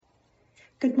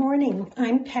Good morning.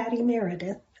 I'm Patty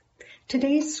Meredith.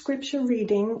 Today's scripture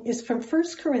reading is from 1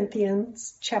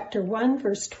 Corinthians chapter 1,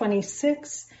 verse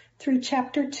 26 through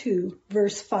chapter 2,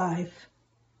 verse 5.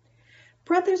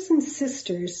 Brothers and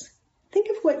sisters,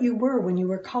 think of what you were when you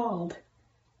were called.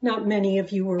 Not many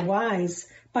of you were wise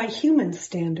by human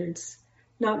standards.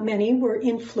 Not many were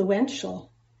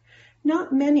influential.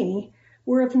 Not many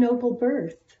were of noble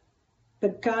birth.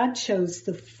 But God chose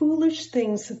the foolish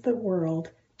things of the world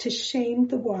to shame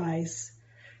the wise.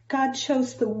 God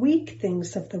chose the weak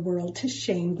things of the world to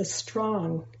shame the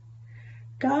strong.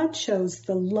 God chose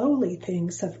the lowly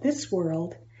things of this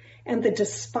world and the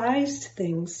despised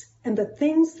things and the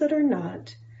things that are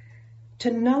not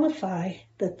to nullify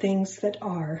the things that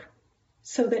are,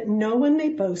 so that no one may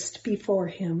boast before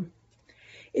him.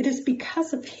 It is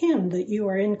because of him that you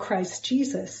are in Christ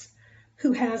Jesus,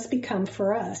 who has become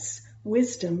for us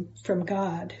wisdom from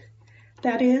God.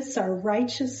 That is our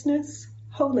righteousness,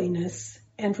 holiness,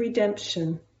 and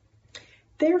redemption.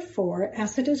 Therefore,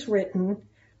 as it is written,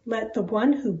 let the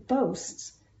one who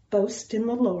boasts, boast in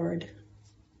the Lord.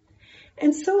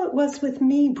 And so it was with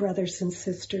me, brothers and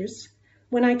sisters.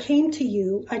 When I came to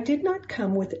you, I did not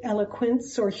come with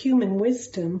eloquence or human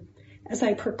wisdom, as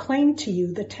I proclaimed to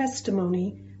you the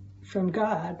testimony from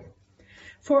God.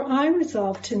 For I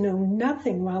resolved to know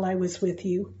nothing while I was with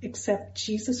you except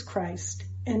Jesus Christ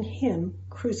and him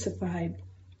crucified.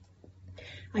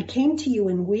 I came to you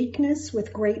in weakness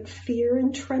with great fear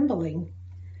and trembling.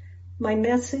 My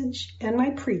message and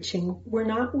my preaching were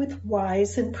not with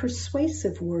wise and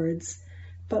persuasive words,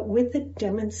 but with a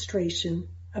demonstration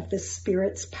of the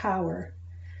Spirit's power,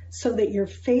 so that your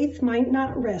faith might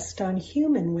not rest on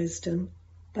human wisdom,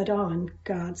 but on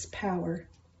God's power.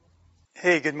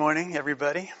 Hey, good morning,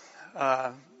 everybody.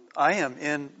 I am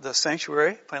in the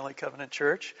sanctuary, Pine Lake Covenant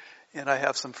Church, and I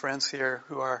have some friends here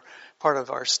who are part of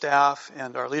our staff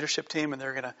and our leadership team, and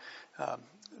they're going to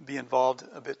be involved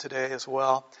a bit today as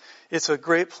well. It's a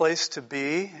great place to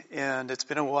be, and it's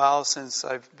been a while since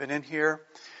I've been in here.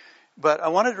 But I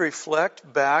wanted to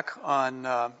reflect back on,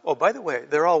 by the way,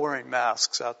 they're all wearing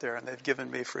masks out there, and they've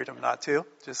given me freedom not to,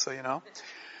 just so you know.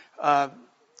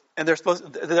 And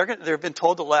they've been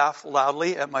told to laugh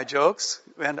loudly at my jokes,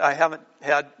 and I haven't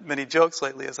had many jokes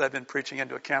lately as I've been preaching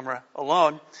into a camera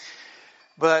alone.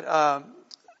 But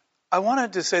I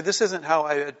wanted to say this isn't how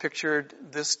I had pictured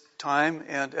this time,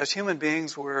 and as human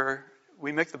beings,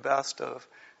 we make the best of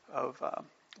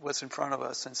what's in front of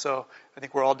us, and so I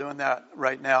think we're all doing that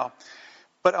right now.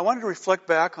 But I wanted to reflect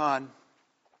back on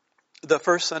the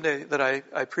first Sunday that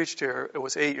I preached here. It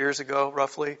was 8 years ago,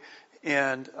 roughly,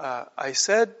 and I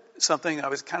said something. I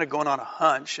was kind of going on a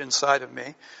hunch inside of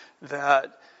me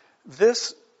that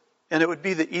this, and it would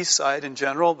be the East Side in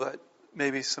general, but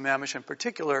maybe Sammamish in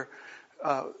particular,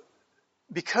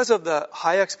 because of the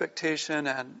high expectation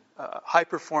and high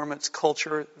performance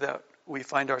culture that we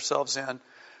find ourselves in,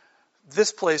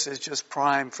 this place is just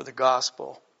prime for the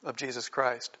gospel of Jesus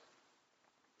Christ.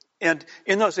 And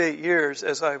in those 8 years,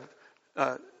 as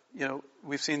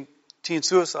we've seen teen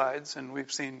suicides, and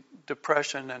we've seen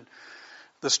depression and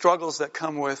the struggles that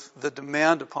come with the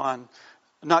demand upon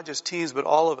not just teens, but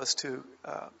all of us to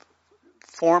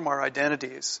form our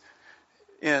identities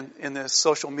in this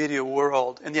social media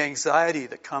world, and the anxiety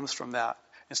that comes from that,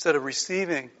 instead of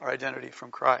receiving our identity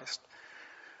from Christ.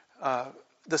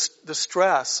 The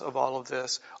stress of all of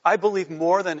this, I believe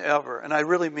more than ever, and I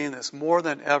really mean this, more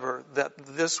than ever, that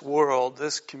this world,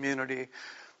 this community,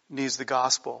 needs the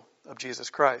gospel of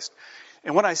Jesus Christ.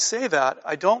 And when I say that,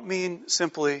 I don't mean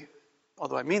simply,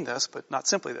 although I mean this, but not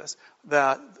simply this,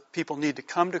 that people need to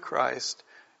come to Christ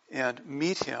and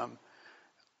meet him.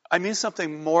 I mean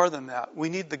something more than that. We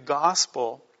need the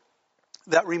gospel,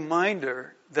 that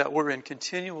reminder that we're in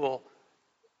continual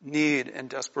need and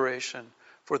desperation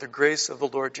for the grace of the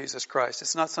Lord Jesus Christ.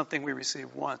 It's not something we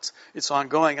receive once. It's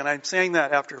ongoing. And I'm saying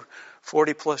that after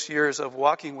 40 plus years of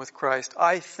walking with Christ.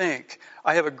 I think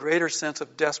I have a greater sense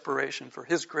of desperation for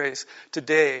his grace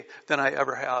today than I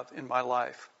ever have in my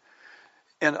life.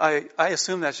 And I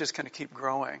assume that's just going to keep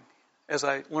growing as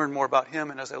I learn more about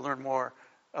him and as I learn more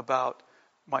about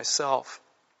myself.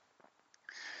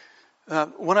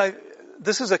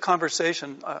 This is a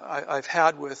conversation I've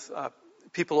had with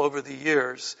people over the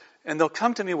years, and they'll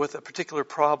come to me with a particular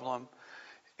problem,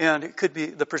 and it could be,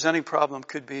 the presenting problem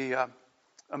could be a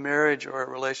marriage or a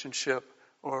relationship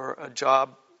or a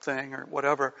job thing or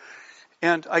whatever.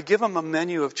 And I give them a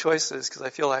menu of choices because I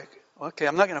feel like, okay,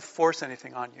 I'm not going to force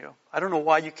anything on you. I don't know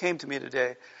why you came to me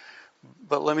today,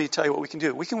 but let me tell you what we can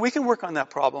do. We can work on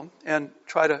that problem and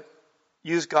try to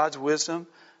use God's wisdom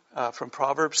from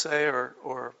Proverbs, say,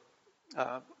 or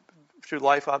through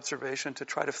life observation to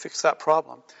try to fix that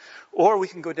problem. Or we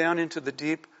can go down into the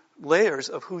deep layers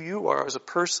of who you are as a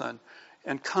person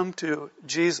and come to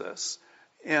Jesus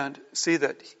and see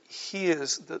that He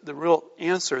is the real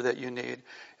answer that you need.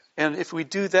 And if we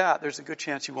do that, there's a good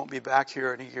chance you won't be back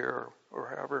here in a year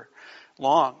or however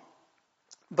long.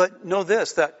 But know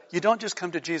this, that you don't just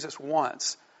come to Jesus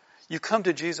once. You come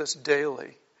to Jesus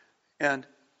daily and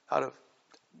out of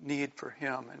need for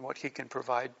Him and what He can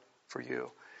provide for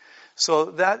you. So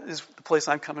that is the place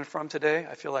I'm coming from today.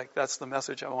 I feel like that's the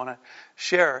message I want to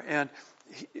share. And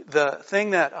the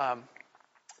thing that,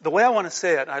 the way I want to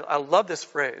say it, I love this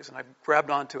phrase and I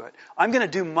grabbed onto it. I'm going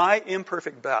to do my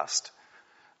imperfect best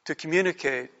to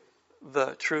communicate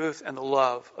the truth and the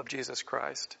love of Jesus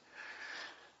Christ.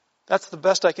 That's the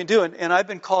best I can do. And I've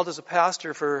been called as a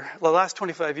pastor for the last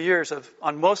 25 years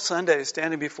on most Sundays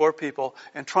standing before people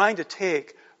and trying to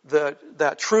take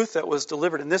that truth that was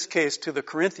delivered, in this case, to the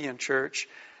Corinthian church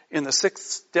in the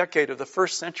 6th decade of the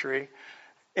 1st century,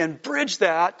 and bridge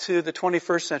that to the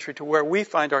 21st century, to where we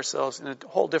find ourselves in a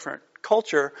whole different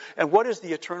culture. And what is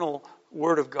the eternal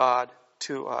Word of God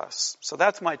to us? So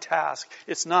that's my task.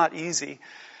 It's not easy.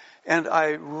 And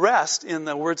I rest in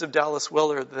the words of Dallas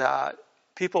Willard that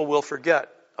people will forget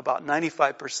about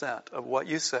 95% of what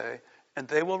you say, and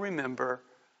they will remember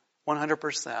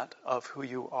 100% of who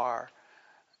you are.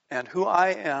 And who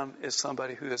I am is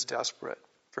somebody who is desperate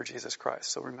for Jesus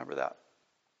Christ. So remember that.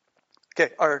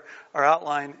 Okay, our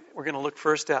outline, we're going to look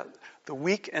first at the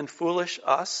weak and foolish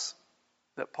us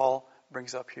that Paul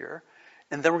brings up here.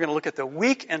 And then we're going to look at the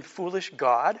weak and foolish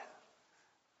God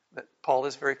that Paul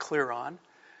is very clear on.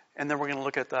 And then we're going to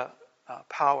look at the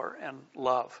power and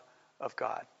love of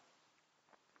God.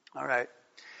 All right.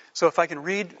 So if I can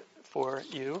read for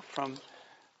you from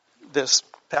this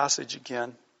passage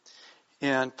again.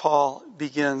 And Paul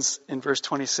begins in verse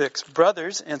 26.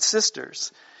 Brothers and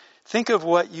sisters, think of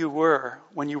what you were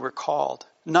when you were called.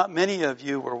 Not many of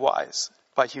you were wise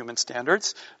by human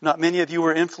standards. Not many of you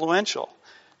were influential.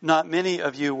 Not many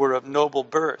of you were of noble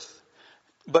birth.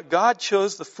 But God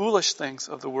chose the foolish things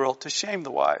of the world to shame the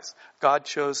wise. God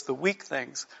chose the weak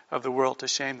things of the world to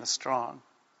shame the strong.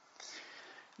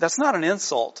 That's not an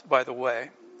insult, by the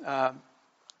way.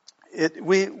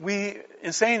 We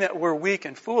in saying that we're weak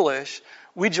and foolish,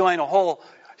 we join a whole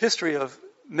history of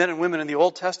men and women in the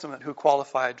Old Testament who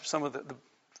qualified. Some of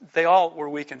they all were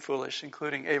weak and foolish,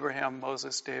 including Abraham,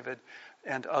 Moses, David,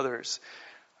 and others.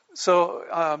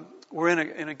 So we're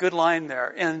in a good line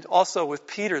there. And also with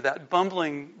Peter, that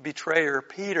bumbling betrayer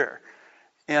Peter.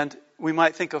 And we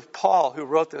might think of Paul, who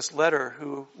wrote this letter,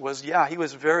 who was, he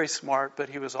was very smart, but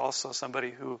he was also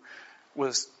somebody who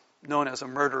was known as a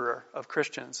murderer of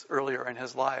Christians earlier in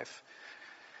his life.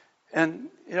 And,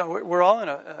 we're all in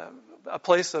a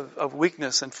place of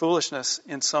weakness and foolishness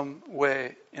in some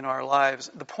way in our lives.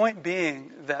 The point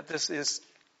being that this is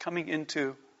coming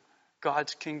into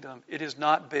God's kingdom. It is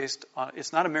not based on,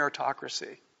 it's not a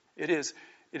meritocracy. It is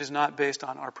not based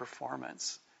on our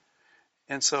performance.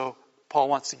 And so Paul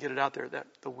wants to get it out there that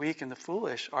the weak and the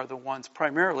foolish are the ones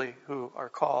primarily who are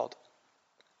called.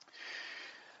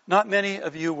 Not many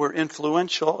of you were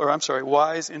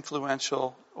wise,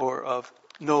 influential, or of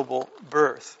noble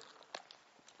birth.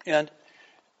 And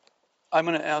I'm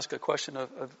going to ask a question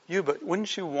of you, but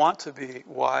wouldn't you want to be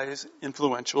wise,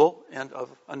 influential, and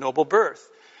of a noble birth?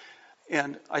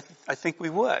 And I think we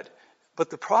would. But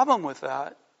the problem with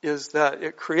that is that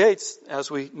it creates,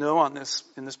 as we know in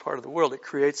this part of the world, it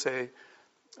creates a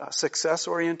success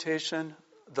orientation,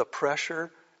 the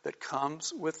pressure that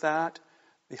comes with that,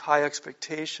 the high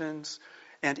expectations.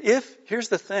 And here's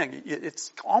the thing,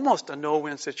 it's almost a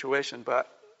no-win situation, but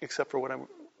except for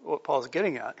what Paul's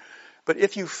getting at. But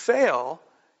if you fail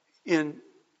in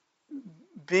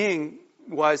being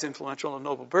wise, influential, and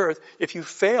noble birth, if you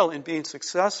fail in being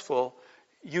successful,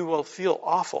 you will feel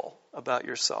awful about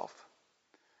yourself.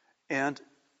 And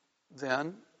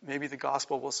then maybe the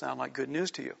gospel will sound like good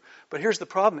news to you. But here's the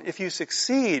problem. If you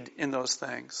succeed in those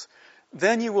things,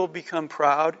 then you will become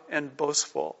proud and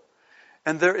boastful.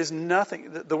 And there is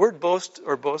nothing, the word boast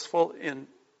or boastful in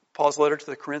Paul's letter to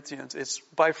the Corinthians, it's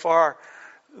by far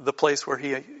the place where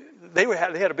they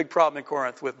had a big problem in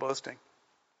Corinth with boasting,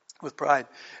 with pride.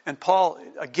 And Paul,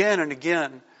 again and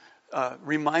again,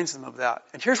 reminds them of that.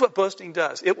 And here's what boasting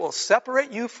does. It will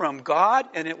separate you from God,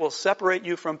 and it will separate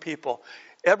you from people.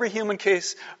 Every human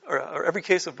case, or every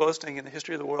case of boasting in the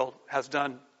history of the world has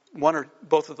done one or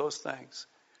both of those things.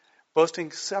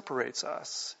 Boasting separates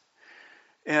us.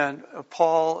 And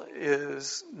Paul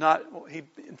is not,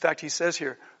 in fact, he says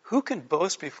here, who can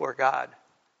boast before God?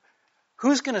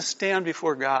 Who's going to stand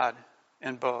before God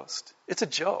and boast? It's a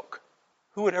joke.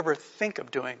 Who would ever think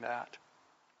of doing that?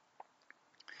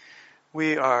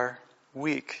 We are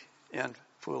weak and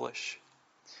foolish.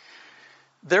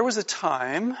 There was a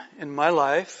time in my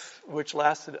life which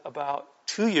lasted about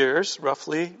 2 years,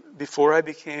 roughly, before I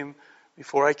came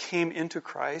into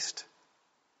Christ,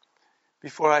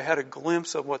 before I had a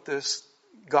glimpse of what this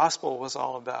gospel was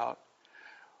all about,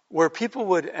 where people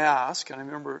would ask, and I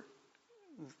remember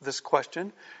this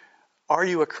question, "Are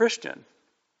you a Christian?"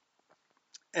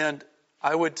 And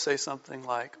I would say something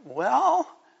like, "Well,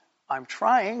 I'm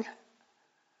trying."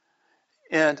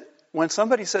 And when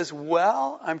somebody says,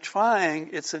 "Well, I'm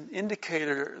trying," it's an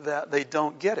indicator that they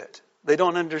don't get it. They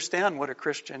don't understand what a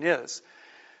Christian is.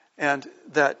 And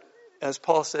that, as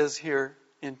Paul says here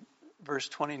in verse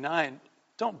 29,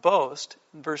 don't boast.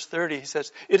 In verse 30, he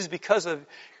says, "It is because of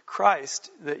Christ,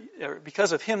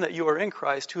 because of him that you are in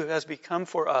Christ, who has become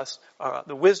for us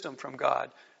the wisdom from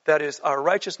God. That is our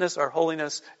righteousness, our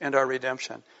holiness, and our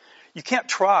redemption." You can't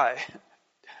try.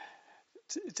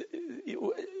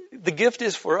 The gift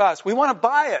is for us. We want to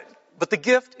buy it, but the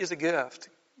gift is a gift.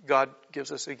 God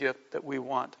gives us a gift that we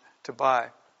want to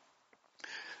buy.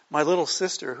 My little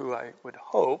sister, who I would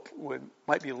hope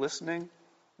might be listening,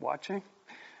 watching,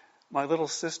 my little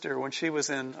sister, when she was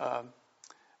in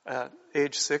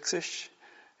age 6-ish,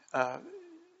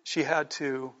 she had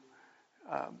to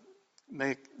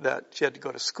she had to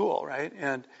go to school, right?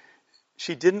 And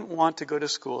she didn't want to go to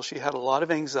school. She had a lot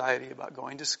of anxiety about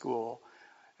going to school.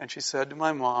 And she said to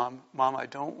my mom, "Mom, I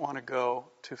don't want to go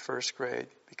to first grade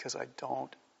because I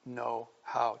don't know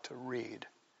how to read."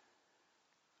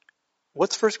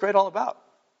 What's first grade all about?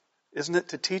 Isn't it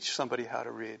to teach somebody how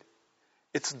to read?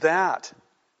 It's that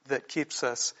keeps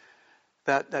us,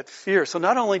 that fear. So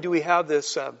not only do we have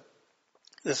these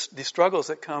struggles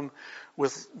that come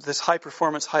with this high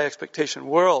performance, high expectation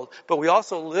world, but we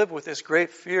also live with this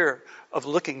great fear of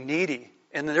looking needy.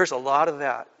 And there's a lot of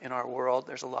that in our world.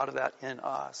 There's a lot of that in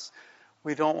us.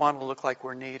 We don't want to look like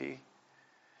we're needy.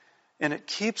 And it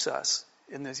keeps us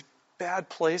in these bad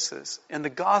places. And the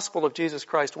gospel of Jesus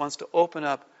Christ wants to open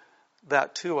up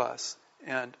that to us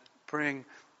and bring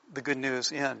the good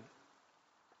news in.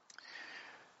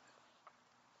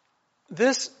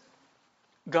 This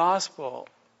gospel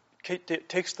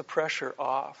takes the pressure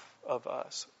off of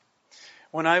us.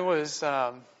 When I was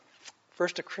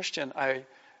first a Christian, I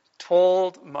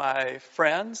told my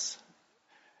friends,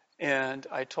 and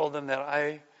I told them that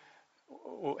I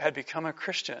had become a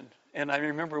Christian. And I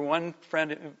remember one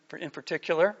friend in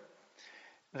particular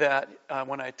that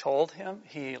when I told him,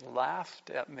 he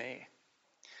laughed at me.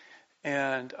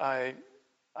 And I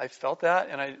felt that,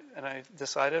 and I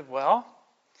decided, well,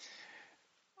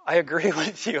 I agree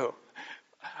with you.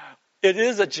 It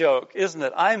is a joke, isn't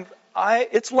it?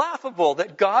 It's laughable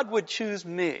that God would choose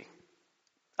me.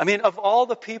 I mean, of all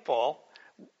the people,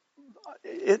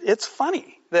 it's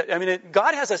funny that,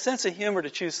 God has a sense of humor to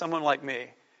choose someone like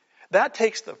me. That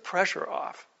takes the pressure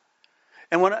off.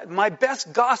 And my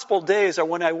best gospel days are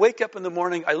when I wake up in the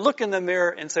morning, I look in the mirror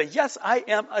and say, "Yes, I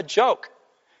am a joke."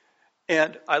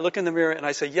 And I look in the mirror and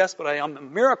I say, "Yes, but I am a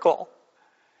miracle."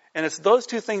 And it's those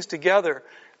two things together.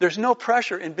 There's no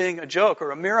pressure in being a joke or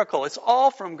a miracle. It's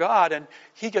all from God, and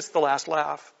He gets the last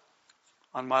laugh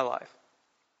on my life.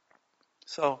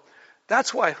 So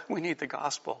that's why we need the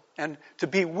gospel. And to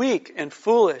be weak and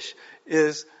foolish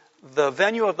is the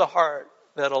venue of the heart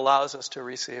that allows us to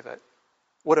receive it.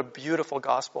 What a beautiful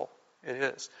gospel it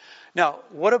is. Now,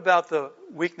 what about the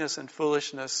weakness and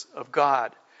foolishness of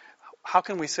God? How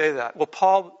can we say that? Well,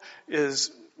 Paul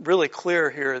is really clear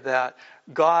here that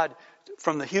God,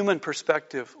 from the human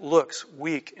perspective, looks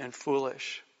weak and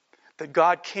foolish. That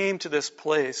God came to this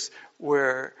place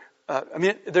where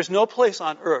there's no place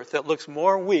on earth that looks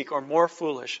more weak or more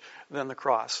foolish than the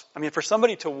cross. For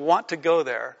somebody to want to go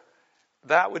there,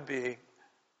 that would be,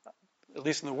 at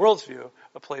least in the world's view,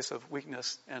 a place of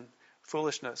weakness and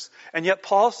foolishness. And yet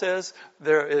Paul says,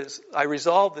 I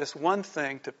resolve this one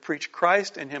thing, to preach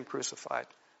Christ and Him crucified.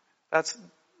 That's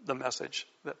the message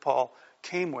that Paul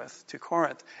came with to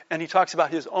Corinth. And he talks about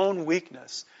his own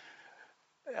weakness,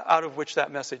 out of which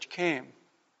that message came.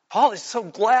 Paul is so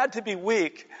glad to be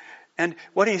weak. And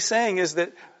what he's saying is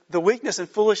that the weakness and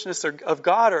foolishness of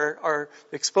God are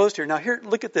exposed here. Now here,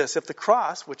 look at this. If the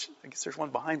cross, which I guess there's one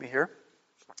behind me here.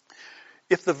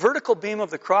 If the vertical beam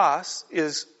of the cross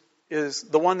is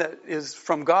the one that is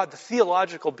from God, the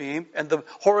theological beam, and the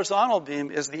horizontal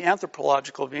beam is the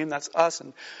anthropological beam, that's us.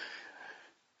 And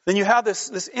then you have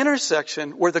this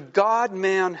intersection where the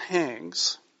God-man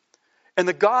hangs. And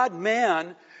the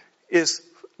God-man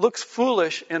looks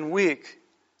foolish and weak,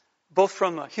 both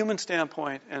from a human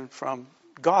standpoint and from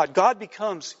God. God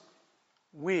becomes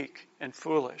weak and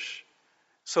foolish,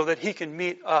 so that he can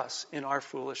meet us in our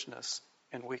foolishness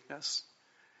and weakness.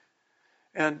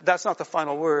 And that's not the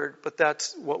final word, but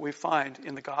that's what we find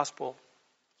in the gospel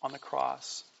on the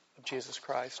cross of Jesus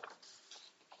Christ.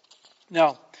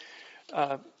 Now,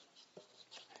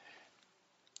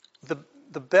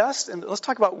 the best, and let's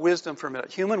talk about wisdom for a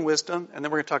minute. Human wisdom, and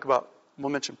then we're going to talk about, we'll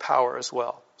mention power as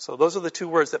well. So those are the two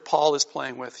words that Paul is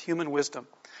playing with, human wisdom.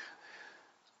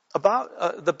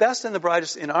 About the best and the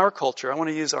brightest in our culture, I want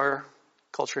to use our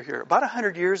culture here. About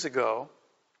 100 years ago,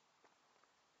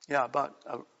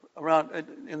 around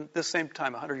in this same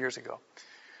time, 100 years ago,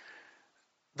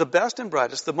 the best and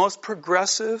brightest, the most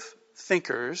progressive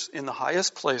thinkers in the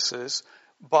highest places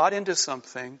bought into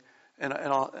something. And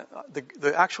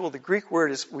the Greek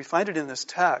word is, we find it in this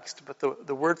text, but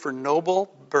the word for noble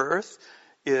birth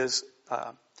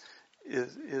the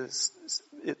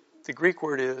Greek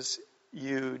word is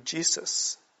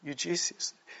eugesis,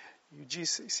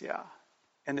 yeah.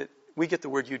 And we get the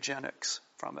word eugenics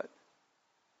from it.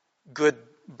 Good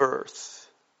birth.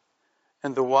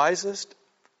 And the wisest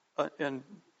and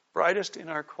brightest in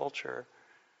our culture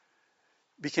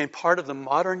became part of the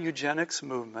modern eugenics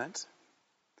movement.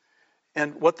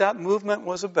 And what that movement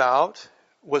was about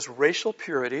was racial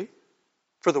purity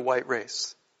for the white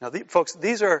race. Now, folks,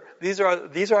 these are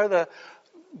the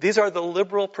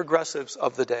liberal progressives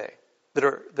of the day that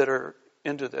are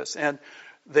into this, and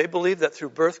they believe that through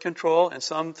birth control and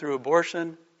some through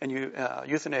abortion and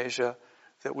euthanasia,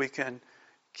 that we can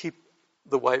keep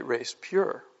the white race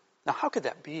pure. Now, how could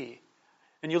that be?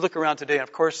 And you look around today, and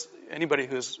of course, anybody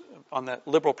who's on that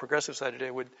liberal progressive side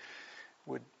today would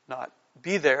not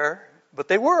be there. But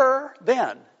they were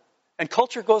then. And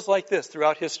culture goes like this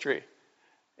throughout history.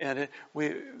 And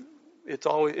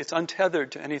it's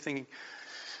untethered to anything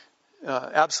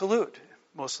absolute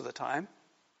most of the time.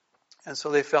 And so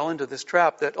they fell into this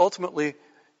trap that ultimately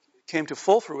came to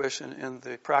full fruition in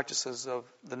the practices of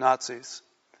the Nazis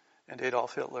and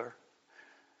Adolf Hitler.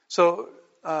 So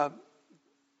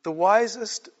the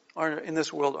wisest in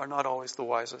this world are not always the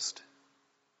wisest.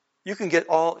 You can get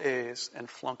all A's and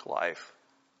flunk life.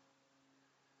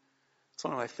 It's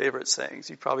one of my favorite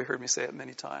sayings. You've probably heard me say it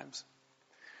many times.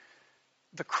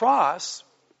 The cross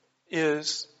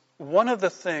is one of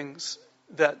the things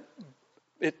that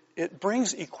it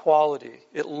brings equality.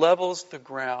 It levels the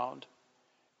ground.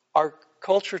 Our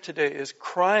culture today is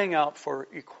crying out for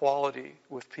equality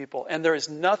with people, and there is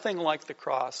nothing like the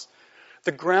cross.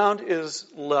 The ground is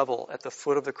level at the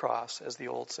foot of the cross, as the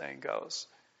old saying goes.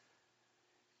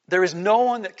 There is no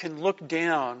one that can look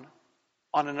down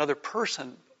on another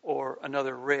person or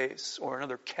another race or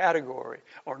another category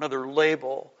or another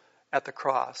label at the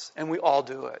cross. And we all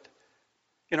do it.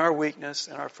 In our weakness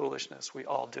and our foolishness, we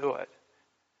all do it.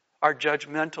 Our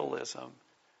judgmentalism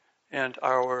and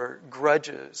our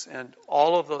grudges and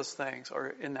all of those things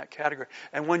are in that category.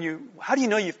 And how do you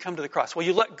know you've come to the cross? Well,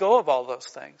 you let go of all those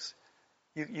things.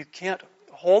 You can't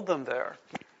hold them there.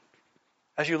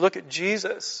 As you look at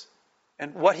Jesus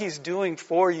and what he's doing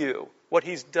for you, what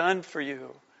he's done for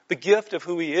you, the gift of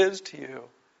who he is to you,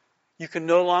 you can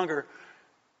no longer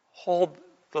hold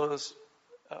those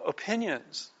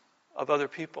opinions of other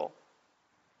people.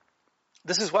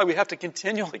 This is why we have to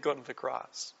continually go to the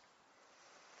cross.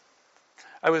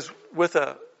 I was with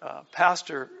a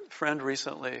pastor friend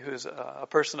recently who's a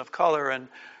person of color, and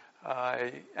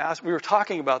we were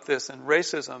talking about this, and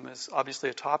racism is obviously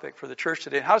a topic for the church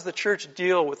today. How does the church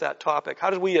deal with that topic? How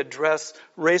do we address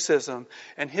racism?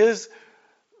 And his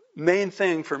main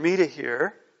thing for me to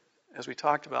hear, as we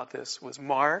talked about this, was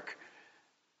Mark,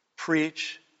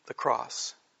 preach the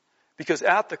cross. Because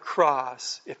at the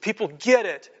cross, if people get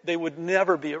it, they would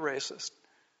never be a racist.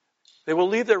 They will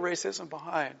leave their racism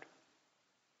behind.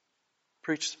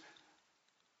 Preach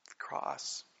the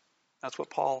cross. That's what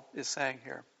Paul is saying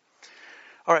here.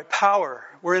 All right, power.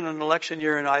 We're in an election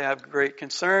year, and I have great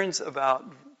concerns about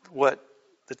what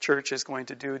the church is going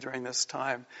to do during this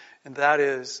time. And that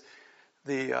is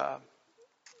this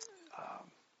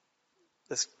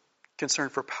concern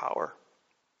for power.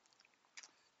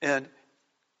 And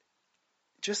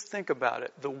just think about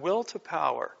it. The will to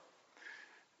power.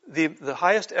 The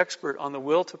highest expert on the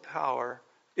will to power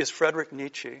is Friedrich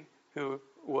Nietzsche, who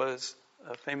was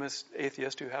a famous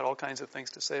atheist who had all kinds of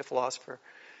things to say, a philosopher.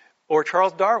 Or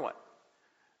Charles Darwin,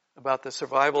 about the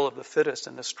survival of the fittest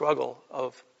and the struggle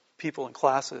of people and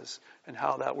classes and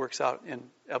how that works out in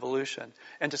evolution.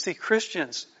 And to see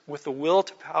Christians with the will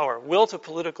to power, will to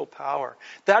political power,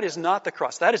 that is not the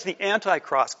cross. That is the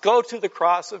anti-cross. Go to the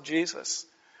cross of Jesus.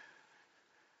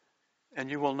 And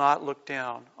you will not look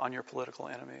down on your political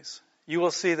enemies. You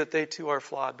will see that they too are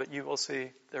flawed, but you will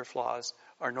see their flaws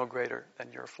are no greater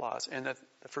than your flaws, and that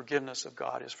the forgiveness of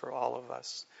God is for all of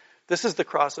us. This is the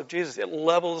cross of Jesus. It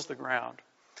levels the ground.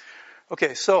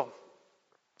 Okay, so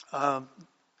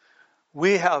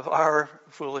we have our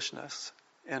foolishness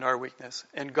and our weakness,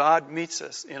 and God meets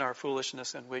us in our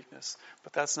foolishness and weakness.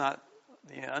 But that's not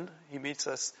the end. He meets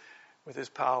us with His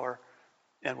power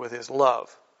and with His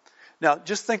love. Now,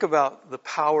 just think about the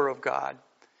power of God.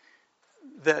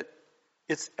 That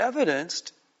it's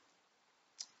evidenced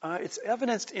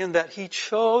in that He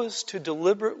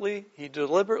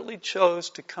deliberately chose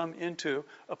to come into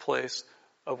a place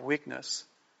of weakness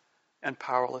and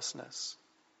powerlessness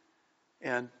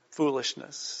and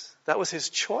foolishness. That was His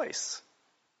choice.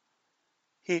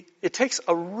 It takes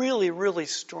a really, really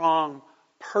strong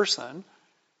person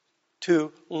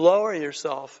to lower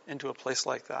yourself into a place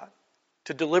like that,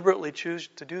 to deliberately choose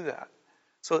to do that.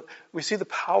 So we see the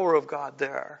power of God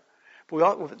there.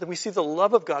 But we see the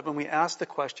love of God when we ask the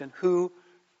question, who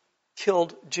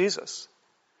killed Jesus?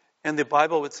 And the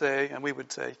Bible would say, and we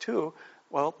would say too,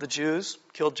 well, the Jews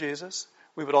killed Jesus.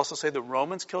 We would also say the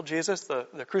Romans killed Jesus.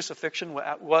 The crucifixion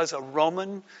was a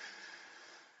Roman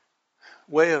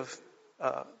way of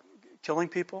killing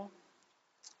people.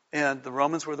 And the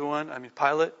Romans were the one,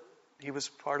 Pilate, he was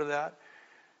part of that.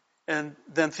 And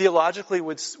then theologically,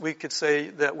 we could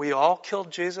say that we all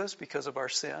killed Jesus because of our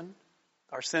sin.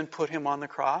 Our sin put Him on the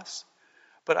cross.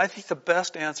 But I think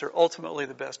ultimately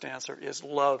the best answer is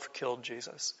love killed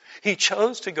Jesus. He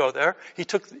chose to go there. He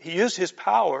used His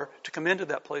power to come into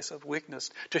that place of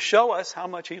weakness, to show us how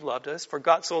much He loved us. For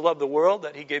God so loved the world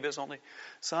that He gave His only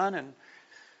Son. And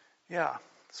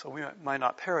so we might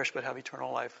not perish, but have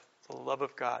eternal life. The love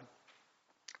of God.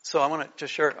 So I want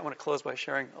to close by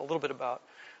sharing a little bit about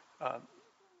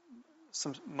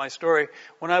my story.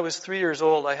 When I was 3 years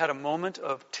old, I had a moment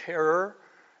of terror.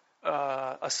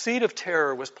 A seed of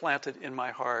terror was planted in my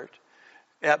heart.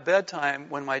 At bedtime,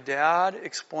 when my dad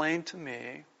explained to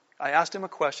me, I asked him a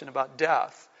question about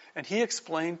death, and he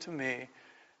explained to me,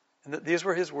 and these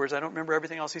were his words. I don't remember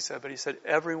everything else he said, but he said,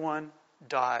 everyone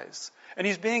dies. And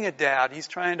he's being a dad. He's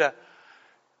trying to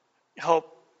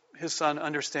help his son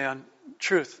understand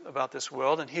truth about this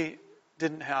world, and he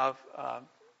didn't have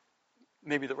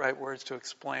maybe the right words to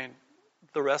explain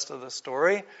the rest of the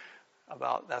story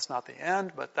about that's not the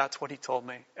end, but that's what he told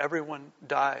me. Everyone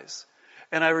dies.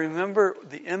 And I remember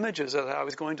the images as I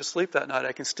was going to sleep that night.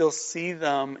 I can still see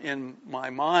them in my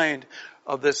mind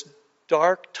of this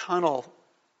dark tunnel,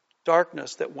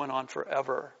 darkness that went on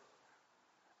forever.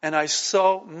 And I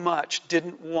so much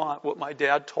didn't want what my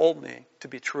dad told me to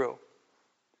be true.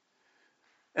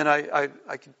 And I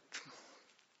could,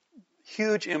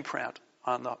 huge imprint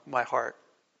on my heart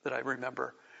that I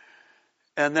remember.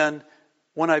 And then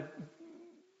when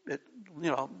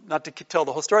not to tell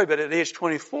the whole story, but at age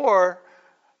 24,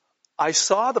 I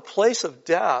saw the place of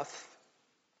death.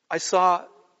 I saw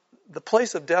the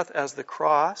place of death as the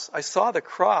cross. I saw the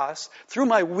cross. Through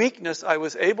my weakness, I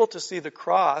was able to see the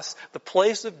cross, the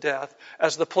place of death,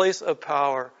 as the place of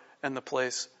power and the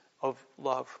place of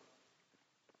love.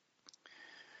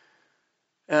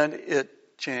 And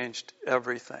it changed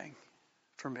everything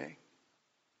for me.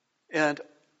 And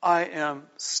I'm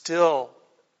still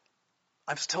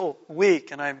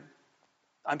weak, and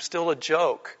I'm still a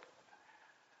joke.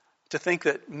 To think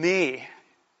that me,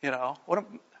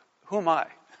 who am I?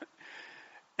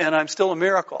 And I'm still a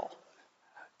miracle.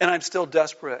 And I'm still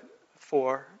desperate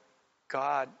for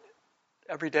God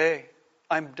every day.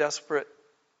 I'm desperate.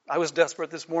 I was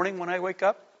desperate this morning when I wake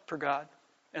up for God,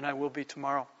 and I will be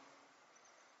tomorrow.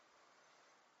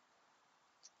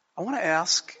 I want to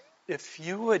ask if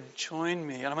you would join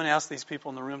me, and I'm going to ask these people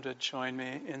in the room to join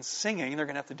me in singing. They're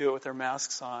going to have to do it with their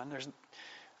masks on. There's a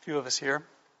few of us here.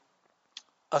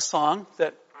 A song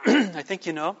that I think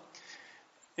you know,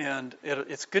 and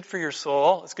it's good for your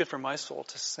soul. It's good for my soul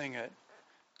to sing it.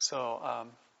 So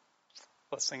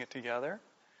let's sing it together.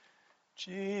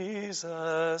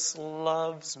 Jesus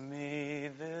loves me,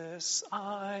 this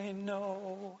I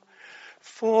know,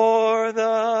 for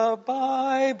the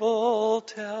Bible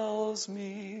tells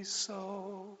me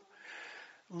so.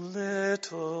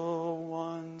 Little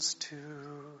ones to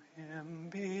Him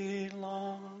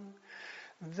belong.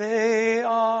 They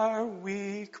are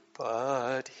weak,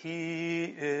 but He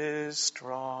is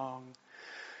strong.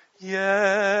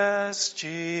 Yes,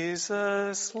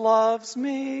 Jesus loves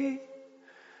me.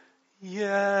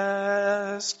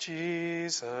 Yes,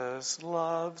 Jesus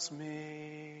loves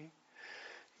me.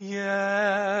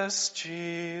 Yes,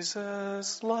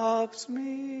 Jesus loves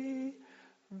me.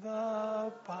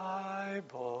 The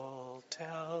Bible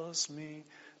tells me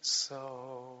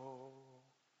so.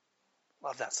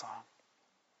 Love that song.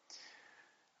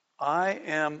 I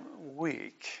am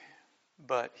weak,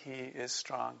 but he is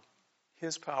strong.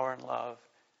 His power and love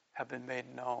have been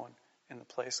made known in the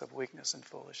place of weakness and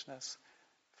foolishness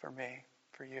for me,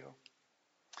 for you.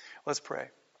 Let's pray.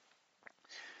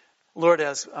 Lord,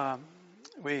 as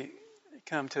we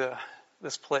come to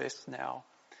this place now,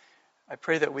 I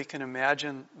pray that we can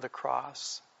imagine the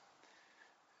cross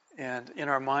and in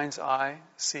our mind's eye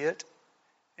see it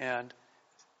and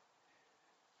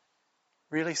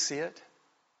really see it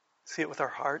with our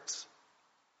hearts,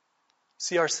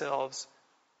 see ourselves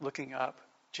looking up,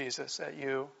 Jesus, at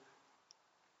you,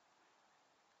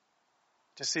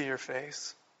 to see your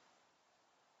face,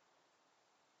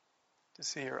 to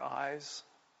see your eyes,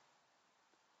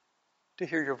 to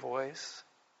hear your voice,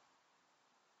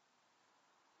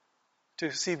 to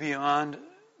see beyond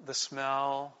the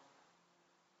smell,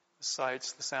 the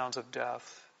sights, the sounds of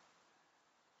death,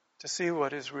 to see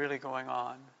what is really going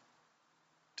on,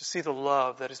 to see the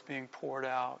love that is being poured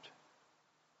out.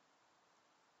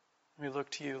 We look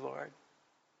to you, Lord.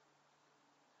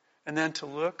 And then to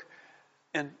look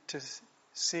and to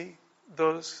see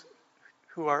those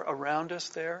who are around us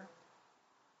there,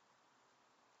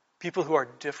 people who are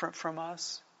different from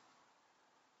us,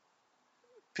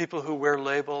 people who wear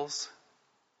labels,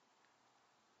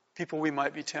 people we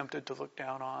might be tempted to look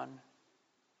down on,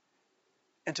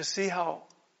 and to see how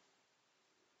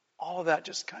all of that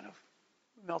just kind of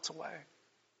melts away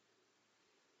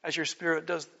as your Spirit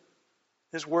does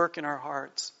His work in our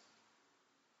hearts.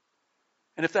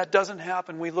 And if that doesn't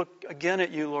happen, we look again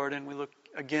at you, Lord, and we look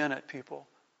again at people.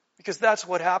 Because that's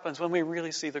what happens when we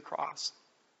really see the cross.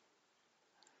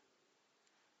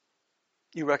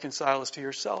 You reconcile us to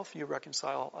yourself. You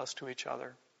reconcile us to each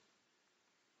other.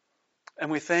 And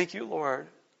we thank you, Lord,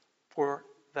 for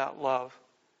that love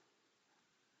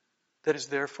that is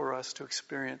there for us to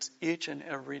experience each and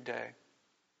every day.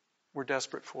 We're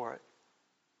desperate for it.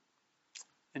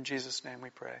 In Jesus' name we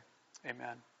pray.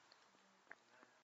 Amen.